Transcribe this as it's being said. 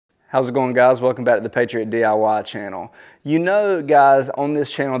How's it going, guys? Welcome back to the PatriotDIY channel. You know, guys, on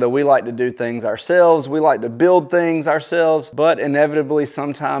this channel that we like to do things ourselves. We like to build things ourselves, but inevitably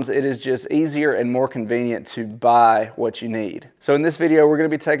sometimes it is just easier and more convenient to buy what you need. So in this video, we're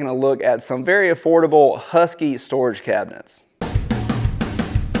going to be taking a look at some very affordable Husky storage cabinets.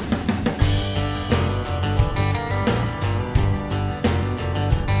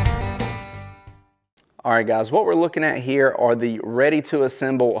 Alright guys, what we're looking at here are the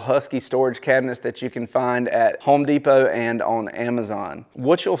ready-to-assemble Husky storage cabinets that you can find at Home Depot and on Amazon.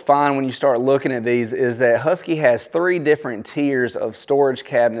 What you'll find when you start looking at these is that Husky has 3 different tiers of storage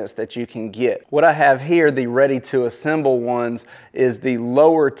cabinets that you can get. What I have here, the ready-to-assemble ones, is the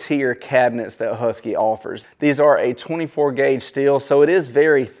lower tier cabinets that Husky offers. These are a 24 gauge steel, so it is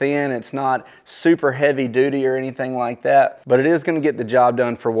very thin. It's not super heavy duty or anything like that, but it is going to get the job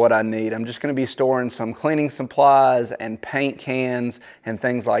done for what I need. I'm just going to be storing some cleaning supplies and paint cans and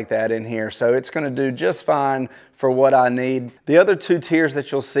things like that in here, so it's going to do just fine for what I need. The other 2 tiers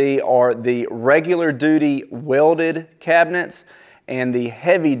that you'll see are the regular duty welded cabinets and the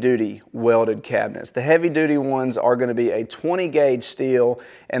heavy duty welded cabinets. The heavy duty ones are going to be a 20 gauge steel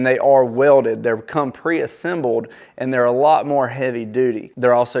and they are welded. They come pre-assembled and they're a lot more heavy duty.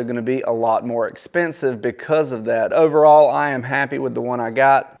 They're also going to be a lot more expensive because of that. Overall, I am happy with the one I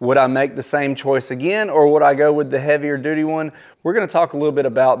got. Would I make the same choice again, or would I go with the heavier duty one? We're going to talk a little bit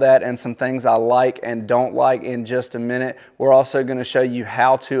about that and some things I like and don't like in just a minute. We're also going to show you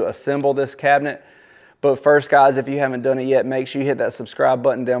how to assemble this cabinet. But first, guys, if you haven't done it yet, make sure you hit that subscribe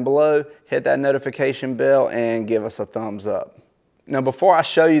button down below, hit that notification bell, and give us a thumbs up. Now, before I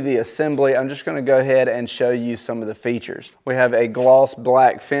show you the assembly, I'm just going to go ahead and show you some of the features. We have a gloss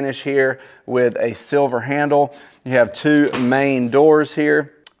black finish here with a silver handle. You have 2 main doors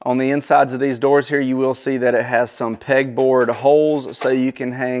here. On the insides of these doors here, you will see that it has some pegboard holes so you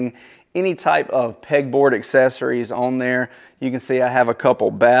can hang any type of pegboard accessories on there. You can see I have a couple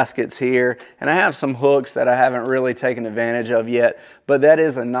baskets here, and I have some hooks that I haven't really taken advantage of yet, but that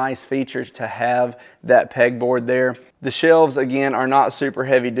is a nice feature to have that pegboard there. The shelves, again, are not super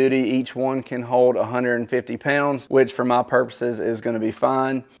heavy duty. Each one can hold 150 pounds, which for my purposes is going to be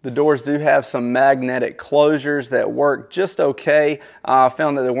fine. The doors do have some magnetic closures that work just okay. I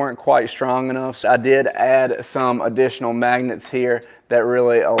found that they weren't quite strong enough, so I did add some additional magnets here that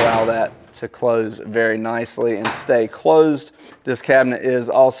really allow that to close very nicely and stay closed. This cabinet is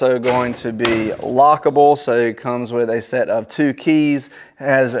also going to be lockable, so it comes with a set of 2 keys,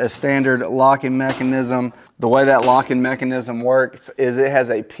 has a standard locking mechanism. The way that locking mechanism works is it has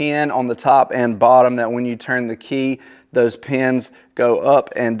a pin on the top and bottom that when you turn the key, those pins go up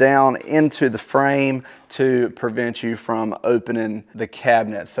and down into the frame to prevent you from opening the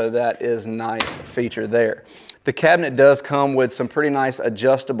cabinet. So that is a nice feature there. The cabinet does come with some pretty nice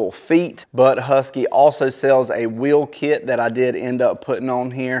adjustable feet, but Husky also sells a wheel kit that I did end up putting on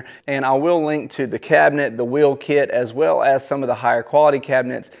here. And I will link to the cabinet, the wheel kit, as well as some of the higher quality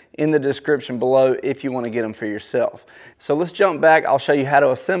cabinets in the description below if you want to get them for yourself. So let's jump back. I'll show you how to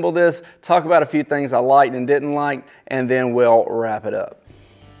assemble this, talk about a few things I liked and didn't like, and then we'll wrap it up.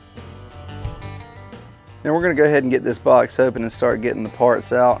 Now we're going to go ahead and get this box open and start getting the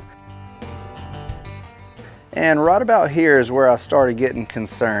parts out. And right about here is where I started getting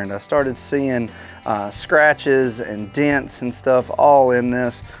concerned. I started seeing scratches and dents and stuff all in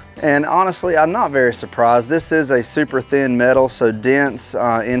this. And honestly, I'm not very surprised. This is a super thin metal, so dents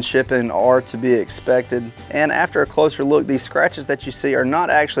in shipping are to be expected. And after a closer look, these scratches that you see are not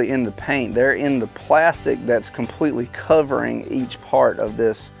actually in the paint. They're in the plastic that's completely covering each part of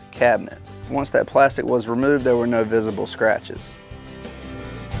this cabinet. Once that plastic was removed, there were no visible scratches.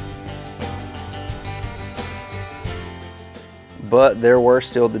 But there were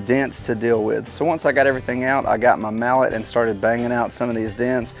still the dents to deal with. So once I got everything out, I got my mallet and started banging out some of these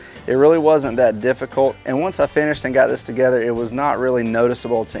dents. It really wasn't that difficult. And once I finished and got this together, it was not really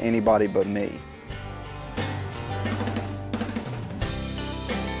noticeable to anybody but me.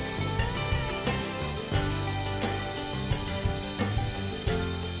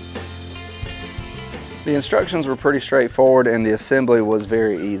 The instructions were pretty straightforward and the assembly was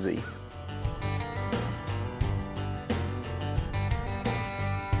very easy.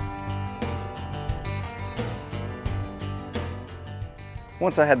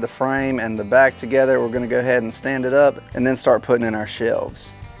 Once I had the frame and the back together, we're going to go ahead and stand it up and then start putting in our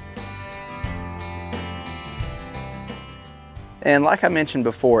shelves. And like I mentioned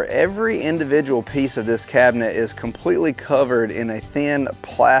before, every individual piece of this cabinet is completely covered in a thin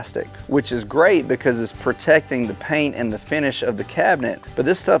plastic, which is great because it's protecting the paint and the finish of the cabinet. But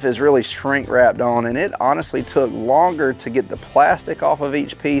this stuff is really shrink wrapped on, and it honestly took longer to get the plastic off of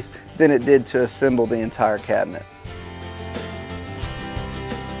each piece than it did to assemble the entire cabinet.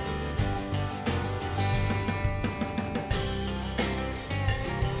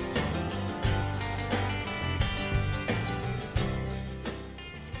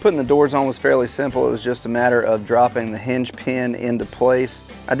 Putting the doors on was fairly simple. It was just a matter of dropping the hinge pin into place.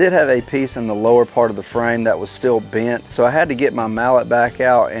 I did have a piece in the lower part of the frame that was still bent, so I had to get my mallet back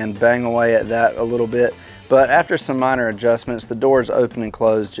out and bang away at that a little bit. But after some minor adjustments, the doors open and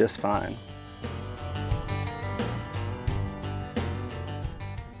close just fine.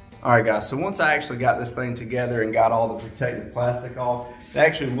 All right guys, so once I actually got this thing together and got all the protective plastic off, it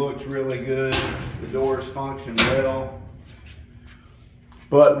actually looked really good. The doors function well.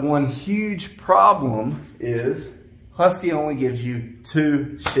 But one huge problem is Husky only gives you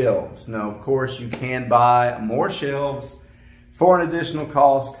 2 shelves. Now, of course, you can buy more shelves for an additional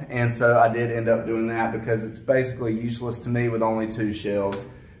cost, and so I did end up doing that because it's basically useless to me with only 2 shelves.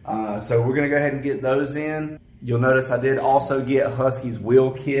 So we're gonna go ahead and get those in. You'll notice I did also get Husky's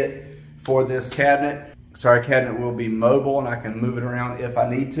wheel kit for this cabinet. So our cabinet will be mobile and I can move it around if I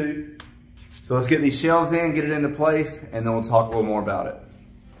need to. So let's get these shelves in, get it into place, and then we'll talk a little more about it.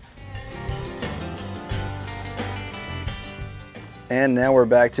 And now we're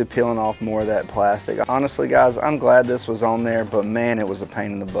back to peeling off more of that plastic. Honestly guys, I'm glad this was on there, but man, it was a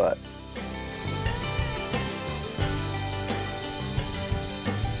pain in the butt.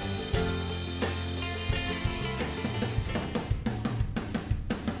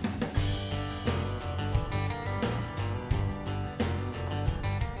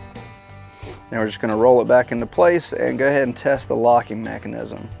 Now we're just gonna roll it back into place and go ahead and test the locking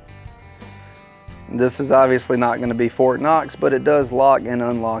mechanism. This is obviously not going to be Fort Knox, but it does lock and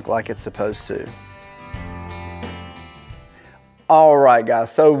unlock like it's supposed to. All right guys,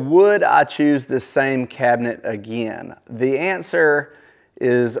 so would I choose this same cabinet again? The answer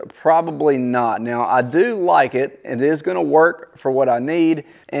is probably not. Now I do like it. It is going to work for what I need,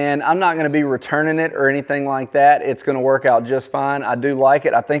 and I'm not going to be returning it or anything like that. It's going to work out just fine. I do like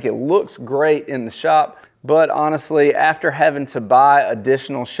it. I think it looks great in the shop, but honestly, after having to buy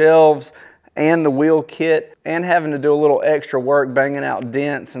additional shelves and the wheel kit and having to do a little extra work banging out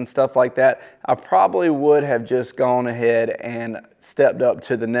dents and stuff like that, I probably would have just gone ahead and stepped up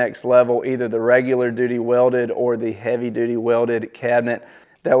to the next level, either the regular duty welded or the heavy duty welded cabinet.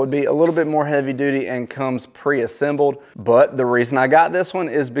 That would be a little bit more heavy duty and comes pre-assembled. But the reason I got this one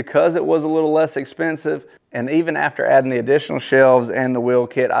is because it was a little less expensive. And even after adding the additional shelves and the wheel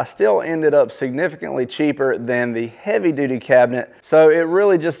kit, I still ended up significantly cheaper than the heavy duty cabinet. So it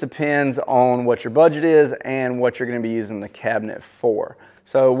really just depends on what your budget is and what you're going to be using the cabinet for.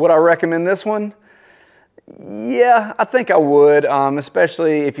 So would I recommend this one? Yeah, I think I would,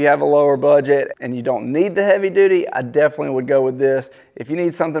 especially if you have a lower budget and you don't need the heavy duty. I definitely would go with this. If you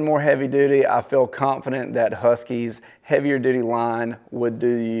need something more heavy duty, I feel confident that Husky's heavier duty line would do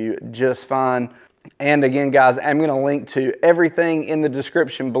you just fine. And again, guys, I'm going to link to everything in the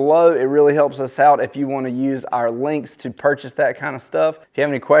description below. It really helps us out if you want to use our links to purchase that kind of stuff. If you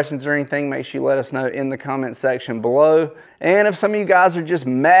have any questions or anything, make sure you let us know in the comment section below. And if some of you guys are just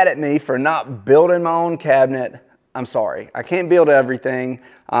mad at me for not building my own cabinet, I'm sorry. I can't build everything.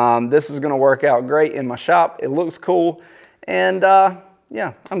 This is going to work out great in my shop. It looks cool. And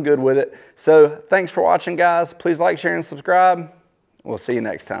yeah, I'm good with it. So thanks for watching, guys. Please like, share, and subscribe. We'll see you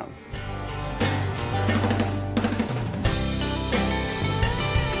next time.